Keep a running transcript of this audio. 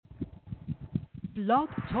Blog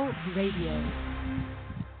Talk Radio.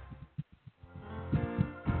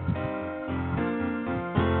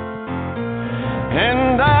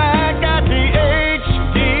 And I got the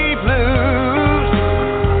HD blues,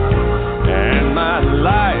 and my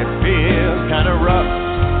life feels kind of rough.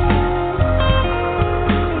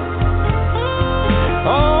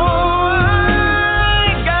 Oh,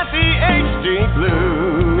 I got the HD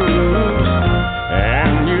blues,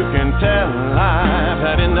 and you can tell I've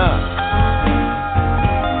had enough.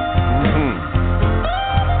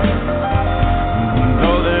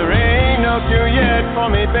 Though there ain't no cure yet for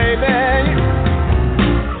me, baby,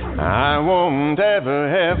 I won't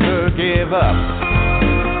ever give up.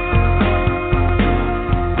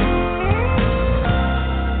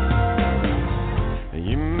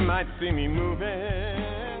 You might see me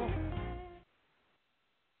moving.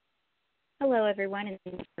 Hello, everyone, and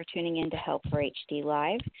thanks for tuning in to Help for HD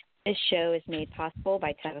Live. This show is made possible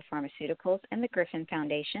by Teva Pharmaceuticals and the Griffin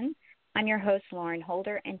Foundation. I'm your host, Lauren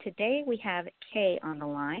Holder, and today we have Kay on the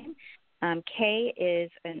line. Kay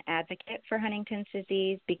is an advocate for Huntington's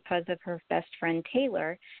disease because of her best friend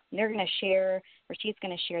Taylor. And they're going to share, or she's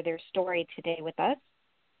going to share their story today with us.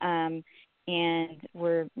 And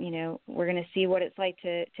we're going to see what it's like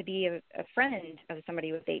to be a friend of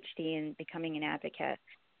somebody with HD and becoming an advocate.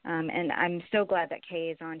 And I'm so glad that Kay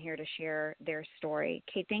is on here to share their story.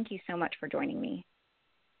 Kay, thank you so much for joining me.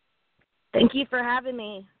 Thank you for having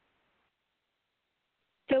me.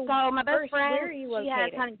 So my best friend, where are you located? She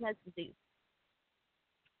has Huntington's disease.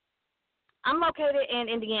 I'm located in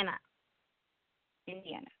Indiana.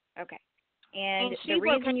 Indiana, okay. And she's the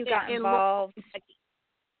reason you got involved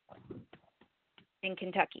in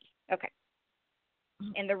Kentucky, okay.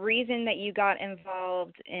 And the reason that you got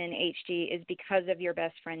involved in HD is because of your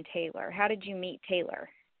best friend Taylor. How did you meet Taylor?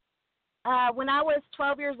 When I was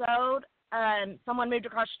 12 years old, someone moved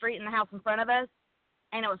across the street in the house in front of us,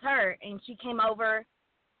 and it was her. And she came over,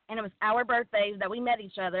 and it was our birthdays that we met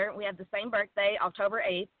each other. We had the same birthday, October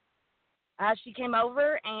 8th. She came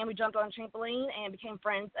over, and we jumped on a trampoline and became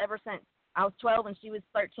friends ever since. I was 12, and she was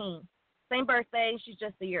 13. Same birthday. She's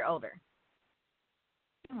just a year older.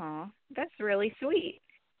 Oh, that's really sweet.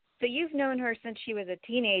 So you've known her since she was a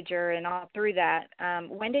teenager and all through that.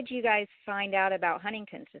 When did you guys find out about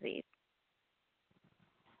Huntington's disease?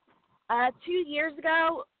 2 years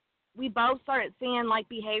ago, we both started seeing,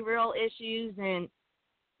 behavioral issues and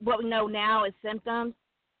what we know now is symptoms.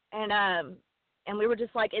 And we were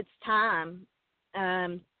just like, it's time,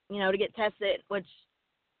 to get tested, which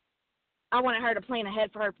I wanted her to plan ahead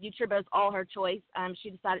for her future, but it's all her choice. She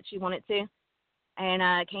decided she wanted to.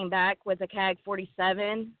 And came back with a CAG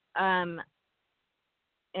 47 in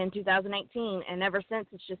 2018. And ever since,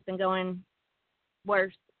 it's just been going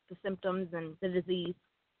worse, the symptoms and the disease.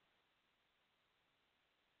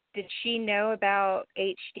 Did she know about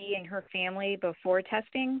HD and her family before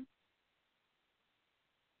testing?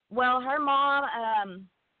 Well, her mom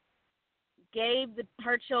gave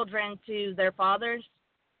her children to their fathers,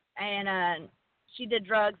 and she did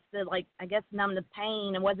drugs to, numb the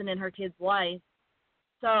pain and wasn't in her kid's life.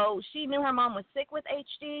 So she knew her mom was sick with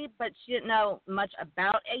HD, but she didn't know much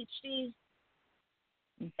about HD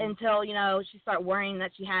until, she started worrying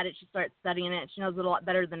that she had it. She started studying it. She knows it a lot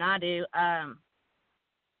better than I do.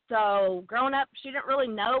 So growing up, she didn't really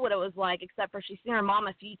know what it was like, except for she's seen her mom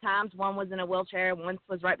a few times. One was in a wheelchair. Once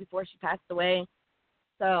was right before she passed away.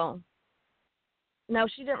 So, no,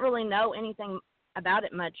 she didn't really know anything about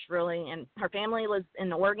it much, really. And her family lives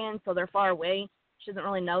in Oregon, so they're far away. She doesn't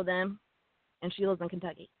really know them, and she lives in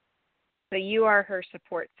Kentucky. So you are her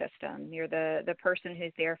support system. You're the person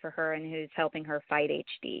who's there for her and who's helping her fight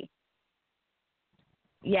HD.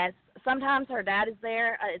 Yes. Sometimes her dad is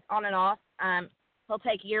there. It's on and off. He'll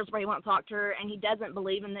take years where he won't talk to her, and he doesn't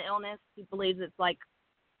believe in the illness. He believes it's,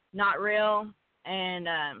 not real, and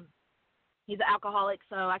he's an alcoholic,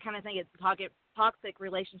 so I kind of think it's a toxic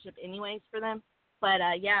relationship anyways for them. But,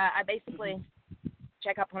 I basically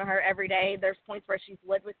check up on her every day. There's points where she's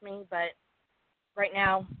lived with me, but right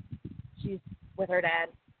now she's with her dad.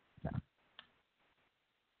 So.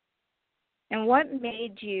 And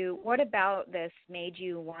what about this made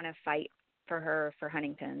you want to fight for her for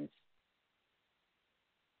Huntington's?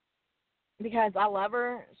 Because I love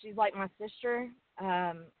her. She's like my sister.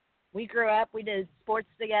 We grew up. We did sports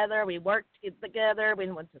together. We worked together.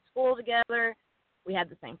 We went to school together. We had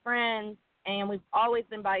the same friends. And we've always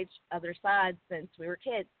been by each other's sides since we were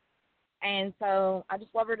kids. And so I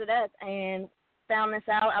just love her to death. And found this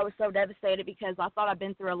out, I was so devastated because I thought I'd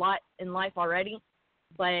been through a lot in life already.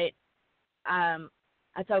 But I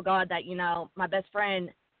told God that, my best friend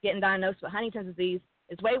getting diagnosed with Huntington's disease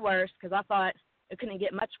is way worse because I thought it couldn't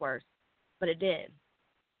get much worse. but it did.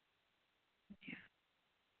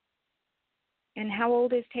 And how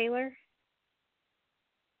old is Taylor?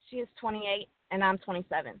 She is 28, and I'm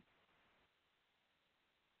 27.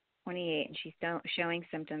 28, and she's showing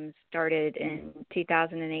symptoms started in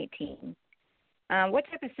 2018. What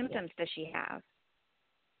type of symptoms does she have?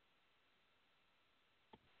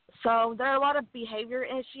 So there are a lot of behavior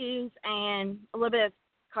issues and a little bit of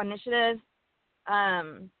cognitive.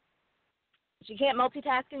 She can't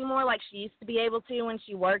multitask anymore like she used to be able to when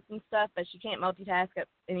she worked and stuff, but she can't multitask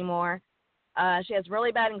anymore. She has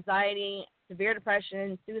really bad anxiety, severe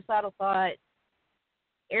depression, suicidal thoughts,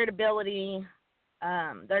 irritability.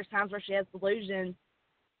 There's times where she has delusions.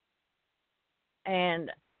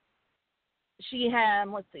 And she has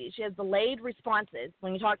delayed responses.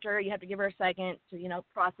 When you talk to her, you have to give her a second to,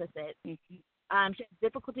 process it. Mm-hmm. She has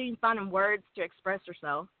difficulty finding words to express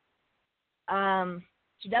herself.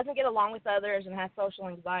 She doesn't get along with others and has social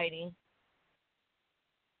anxiety.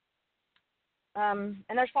 And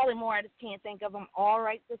there's probably more. I just can't think of them all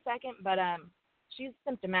right this second, but she's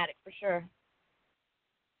symptomatic for sure.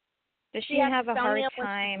 Does she have a hard dystonia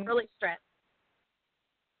time? She's really stressed.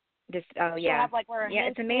 Yeah. Have, like, where her It's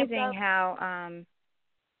hands amazing stand up.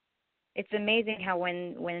 how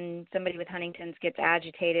when somebody with Huntington's gets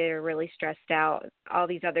agitated or really stressed out, all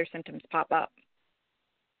these other symptoms pop up.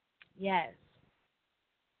 Yes.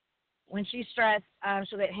 When she's stressed,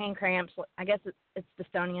 she'll get hand cramps. I guess it's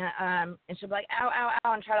dystonia. And she'll be like, ow, ow,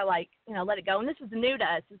 ow, and try to, let it go. And this is new to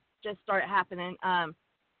us. This just started happening.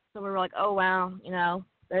 So we were like, oh, wow,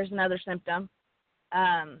 there's another symptom.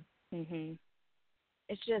 Mhm.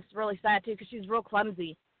 It's just really sad, too, because she's real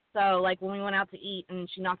clumsy. So, when we went out to eat and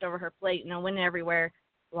she knocked over her plate and it went everywhere,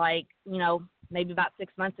 maybe about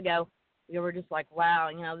 6 months ago, we were just like, wow,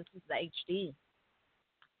 this is the HD.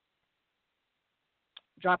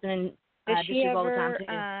 Dropping in dishes all the time,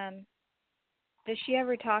 too. Does she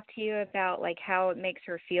ever talk to you about, how it makes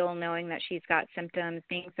her feel knowing that she's got symptoms,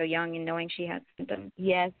 being so young and knowing she has symptoms?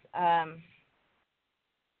 Yes.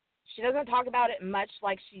 She doesn't talk about it much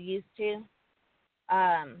like she used to.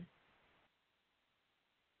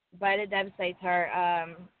 But it devastates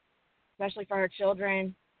her, especially for her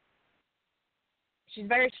children. She's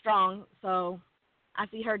very strong, so I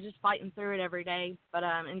see her just fighting through it every day. But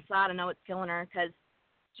inside, I know it's killing her because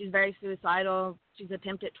she's very suicidal. She's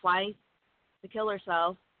attempted twice to kill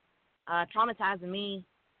herself, traumatizing me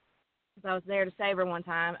because I was there to save her one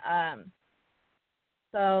time.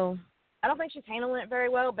 So I don't think she's handling it very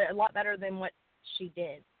well, but a lot better than what she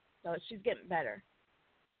did. So she's getting better.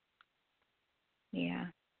 Yeah.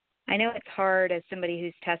 I know it's hard as somebody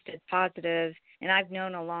who's tested positive, and I've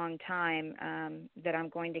known a long time that I'm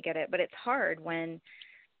going to get it, but it's hard when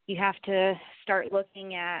you have to start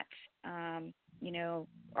looking at,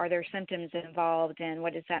 are there symptoms involved, and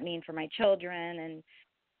what does that mean for my children,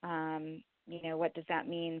 and, what does that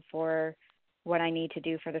mean for what I need to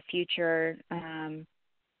do for the future.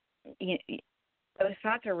 Those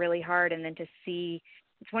thoughts are really hard, and then to see,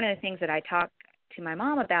 it's one of the things that I talk to my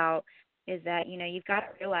mom about, is that, you've got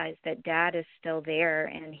to realize that Dad is still there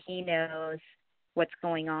and he knows what's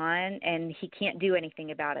going on and he can't do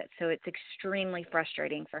anything about it. So it's extremely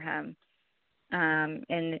frustrating for him.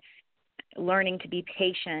 And learning to be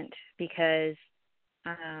patient because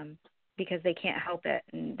they can't help it.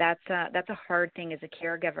 And that's a hard thing as a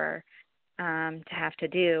caregiver to have to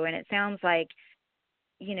do. And it sounds like,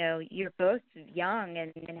 you're both young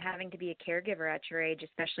and having to be a caregiver at your age,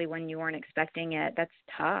 especially when you weren't expecting it, that's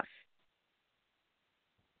tough.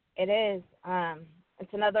 It is.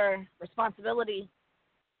 It's another responsibility,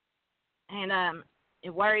 and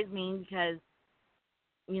it worries me because,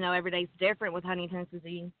 every day's different with Huntington's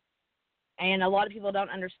disease, and a lot of people don't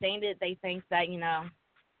understand it. They think that,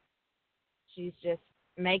 she's just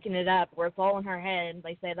making it up, where it's all in her head.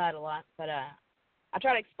 They say that a lot, but I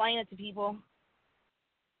try to explain it to people,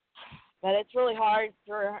 but it's really hard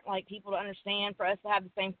for, people to understand. For us to have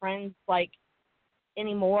the same friends,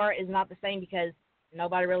 anymore is not the same because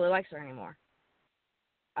nobody really likes her anymore.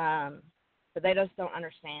 But they just don't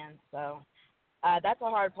understand. So that's the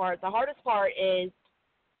hard part. The hardest part is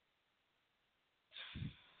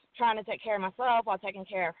trying to take care of myself while taking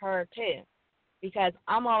care of her, too. Because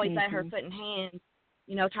I'm always at her foot and hands,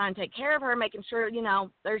 trying to take care of her, making sure,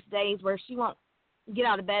 there's days where she won't get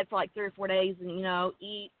out of bed for 3 or 4 days and,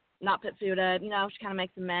 eat, not put food up. She kind of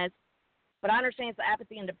makes a mess. But I understand it's the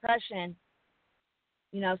apathy and depression.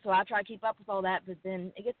 So I try to keep up with all that, but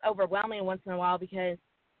then it gets overwhelming once in a while because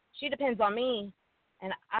she depends on me,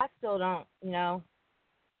 and I still don't, know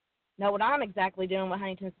what I'm exactly doing with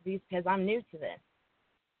Huntington's disease because I'm new to this.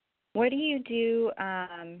 What do you do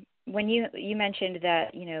when you mentioned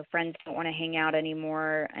that, friends don't want to hang out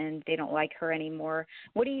anymore and they don't like her anymore,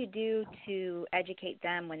 what do you do to educate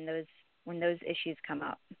them when those issues come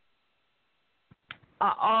up?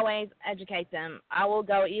 I always educate them. I will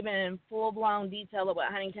go even in full-blown detail of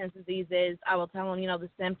what Huntington's disease is. I will tell them, the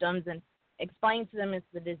symptoms and explain to them it's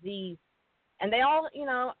the disease. And they all,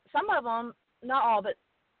 some of them, not all, but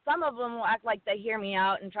some of them will act like they hear me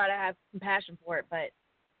out and try to have compassion for it, but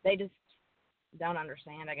they just don't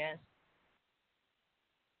understand, I guess.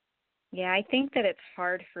 Yeah, I think that it's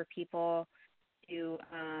hard for people to,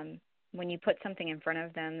 when you put something in front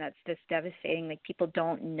of them that's just devastating, like people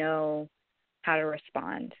don't know how to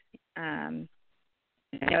respond. I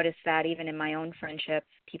noticed that even in my own friendships,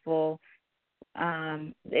 people,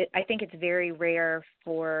 I think it's very rare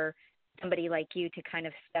for somebody like you to kind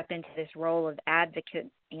of step into this role of advocate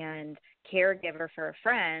and caregiver for a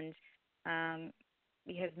friend,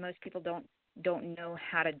 because most people don't know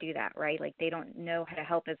how to do that, right? Like they don't know how to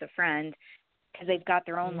help as a friend because they've got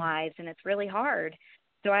their own lives, and it's really hard.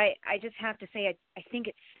 So I just have to say I think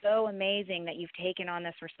it's so amazing that you've taken on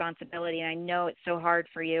this responsibility, and I know it's so hard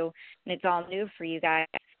for you, and it's all new for you guys,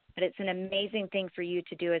 but it's an amazing thing for you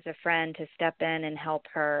to do as a friend, to step in and help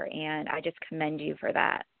her, and I just commend you for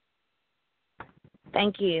that.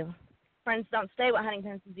 Thank you. Friends don't stay with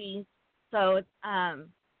Huntington's disease, so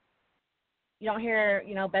you don't hear,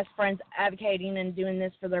 best friends advocating and doing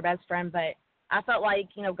this for their best friend, but I felt like,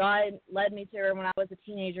 God led me to her when I was a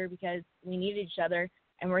teenager because we needed each other,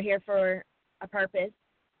 and we're here for a purpose,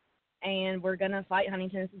 and we're going to fight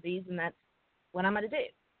Huntington's disease, and that's what I'm going to do.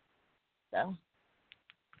 So,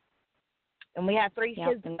 and we have 3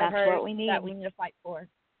 kids and of that's hers what we need. that we need to fight for.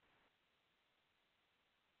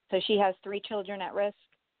 So she has 3 children at risk?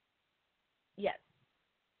 Yes.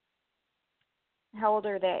 How old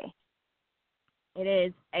are they? It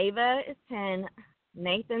is Ava is 10.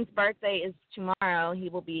 Nathan's birthday is tomorrow. He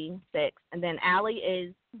will be 6. And then Allie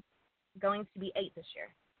is going to be 8 this year.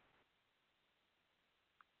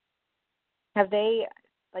 Have they,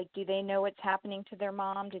 do they know what's happening to their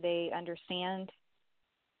mom? Do they understand?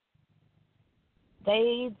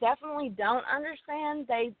 They definitely don't understand.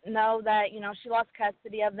 They know that, she lost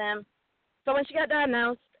custody of them. So when she got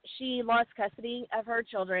diagnosed, she lost custody of her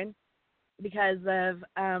children because of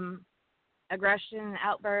aggression,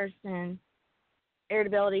 outbursts, and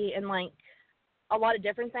irritability, and, a lot of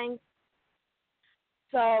different things.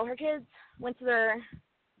 So her kids went to their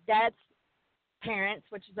dad's parents,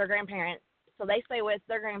 which is their grandparents. So they stay with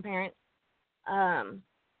their grandparents.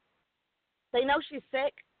 They know she's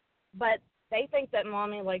sick, but they think that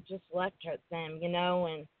Mommy, just left them,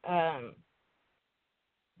 and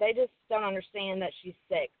they just don't understand that she's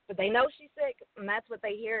sick. But they know she's sick, and that's what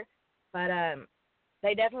they hear. But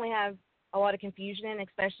they definitely have a lot of confusion,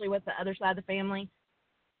 especially with the other side of the family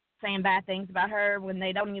saying bad things about her when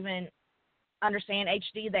they don't even understand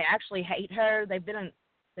HD. They actually hate her. They've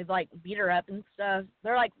beat her up and stuff.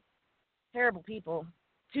 They're terrible people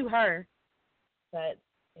to her. But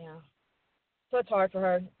yeah, so it's hard for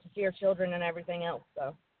her to see her children and everything else.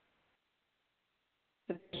 So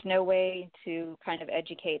there's no way to kind of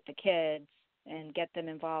educate the kids and get them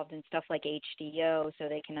involved in stuff like HDO so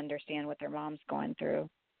they can understand what their mom's going through.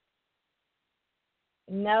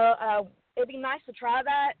 No, it'd be nice to try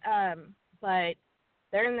that, but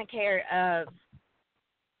they're in the care of,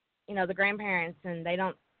 the grandparents, and they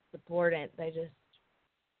don't support it. They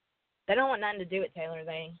don't want nothing to do with Taylor.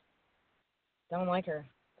 They don't like her.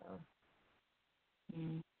 So.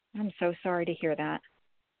 I'm so sorry to hear that.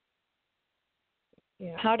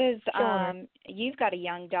 Yeah. How does, you've got a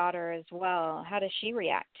young daughter as well. How does she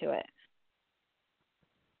react to it?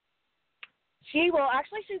 She's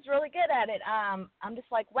really good at it. I'm just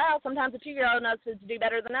wow, sometimes a 2-year-old knows to do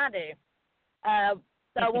better than I do.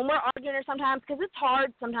 So when we're arguing or sometimes, because it's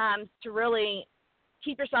hard sometimes to really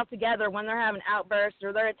keep yourself together when they're having outbursts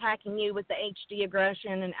or they're attacking you with the HD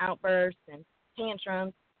aggression and outbursts and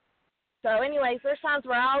tantrums. So anyways, there's times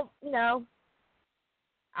where I'll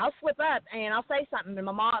slip up and I'll say something, and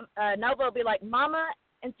my mom, Nova will be like, Mama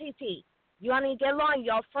and TT, you want to get along,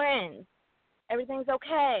 y'all friends. Everything's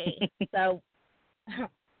okay. So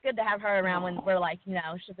it's good to have her around when we're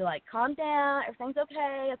she'll be like, calm down, everything's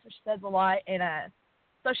okay. That's what she says a lot. And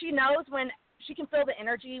so she knows when she can feel the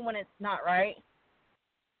energy when it's not right.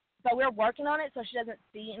 But we're working on it so she doesn't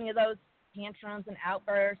see any of those tantrums and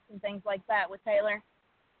outbursts and things like that with Taylor.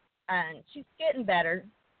 And she's getting better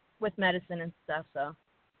with medicine and stuff, so.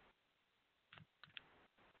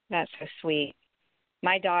 That's so sweet.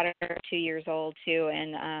 My daughter is 2 years old, too,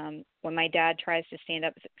 and when my dad tries to stand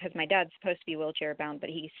up, because my dad's supposed to be wheelchair bound, but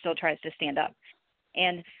he still tries to stand up.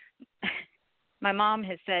 And my mom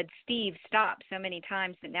has said, Steve, stop, so many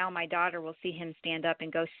times that now my daughter will see him stand up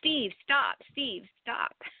and go, Steve, stop, Steve,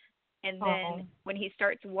 stop. And then when he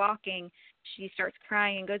starts walking, she starts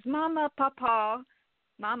crying and goes, Mama, Papa,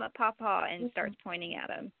 and starts pointing at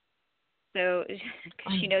him. So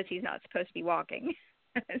cause she knows he's not supposed to be walking.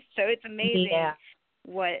 So it's amazing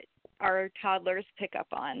what our toddlers pick up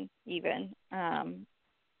on even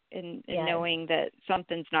in knowing that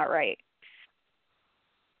something's not right.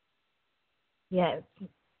 Yes.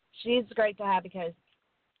 She's great to have because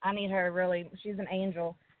I need her really. She's an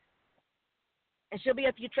angel. And she'll be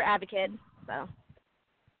a future advocate, so.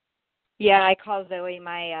 Yeah, I call Zoe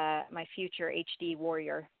my my future HD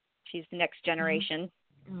warrior. She's the next generation.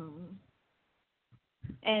 Mm-hmm.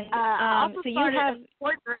 And so you have.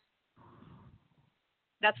 Support group.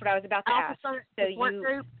 That's what I was about to ask. I also started a support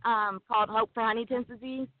group called Hope for Huntington's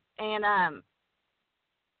Disease, and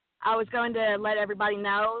I was going to let everybody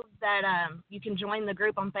know that you can join the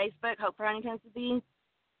group on Facebook, Hope for Huntington's Disease.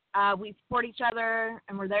 We support each other,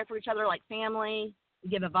 and we're there for each other like family. We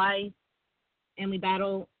give advice, and we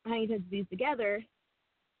battle Huntington's disease together.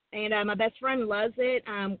 And my best friend loves it.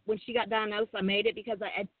 When she got diagnosed, I made it because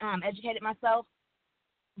I educated myself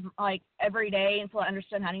like every day until I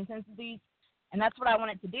understood Huntington's disease. And that's what I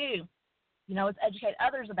wanted to do, is educate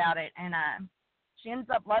others about it. And she ends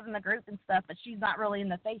up loving the group and stuff, but she's not really in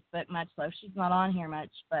the Facebook much, so she's not on here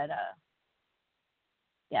much. But,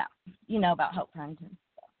 about Hope for Huntington.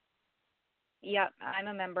 Yep, I'm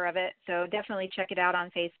a member of it, so definitely check it out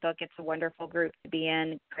on Facebook. It's a wonderful group to be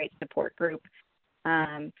in, great support group,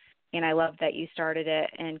 and I love that you started it.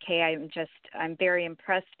 And Kay, I'm very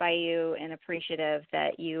impressed by you and appreciative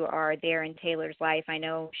that you are there in Taylor's life. I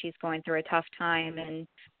know she's going through a tough time, and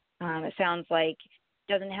it sounds like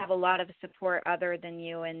doesn't have a lot of support other than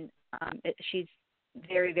you, and she's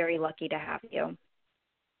very, very lucky to have you.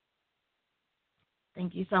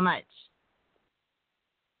 Thank you so much.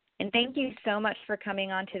 And thank you so much for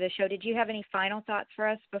coming on to the show. Did you have any final thoughts for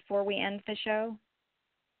us before we end the show?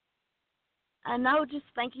 No, just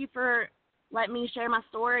thank you for letting me share my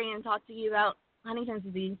story and talk to you about Huntington's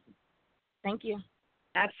disease. Thank you.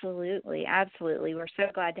 Absolutely, absolutely. We're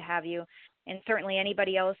so glad to have you. And certainly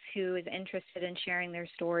anybody else who is interested in sharing their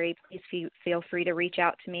story, please feel free to reach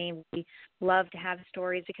out to me. We love to have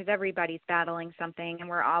stories because everybody's battling something, and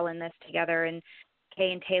we're all in this together. And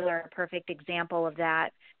Kay and Taylor are a perfect example of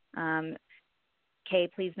that. Kay,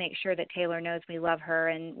 please make sure that Taylor knows we love her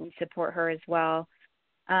and we support her as well.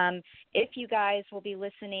 If you guys will be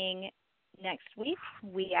listening next week,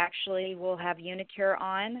 we actually will have Unicure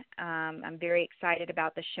on. I'm very excited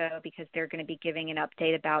about the show because they're going to be giving an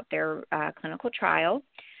update about their clinical trial.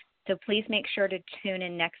 So please make sure to tune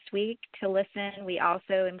in next week to listen. We are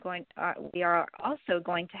also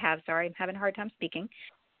going to have, sorry, I'm having a hard time speaking.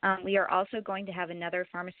 We are also going to have another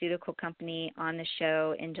pharmaceutical company on the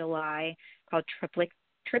show in July called Triplet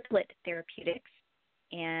Therapeutics,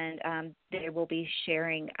 and they will be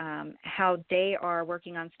sharing how they are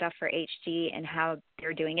working on stuff for HD and how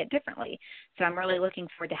they're doing it differently. So I'm really looking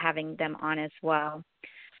forward to having them on as well.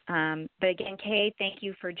 But again, Kay, thank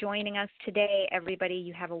you for joining us today. Everybody,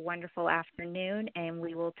 you have a wonderful afternoon, and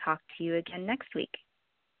we will talk to you again next week.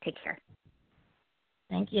 Take care.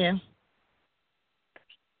 Thank you.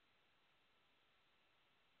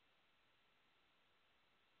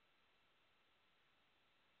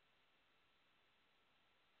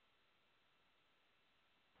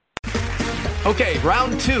 Okay,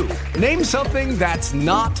 round two. Name something that's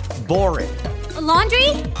not boring. A laundry?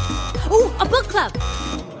 Ooh, a book club.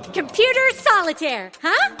 Computer solitaire,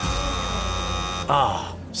 huh?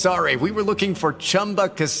 Ah, sorry, we were looking for Chumba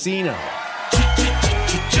Casino.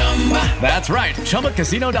 That's right,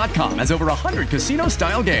 ChumbaCasino.com has over 100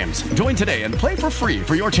 casino-style games. Join today and play for free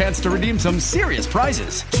for your chance to redeem some serious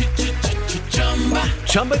prizes.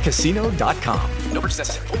 ChumbaCasino.com. No purchase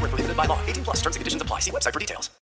necessary. Void where prohibited by law. 18+ terms and conditions apply. See website for details.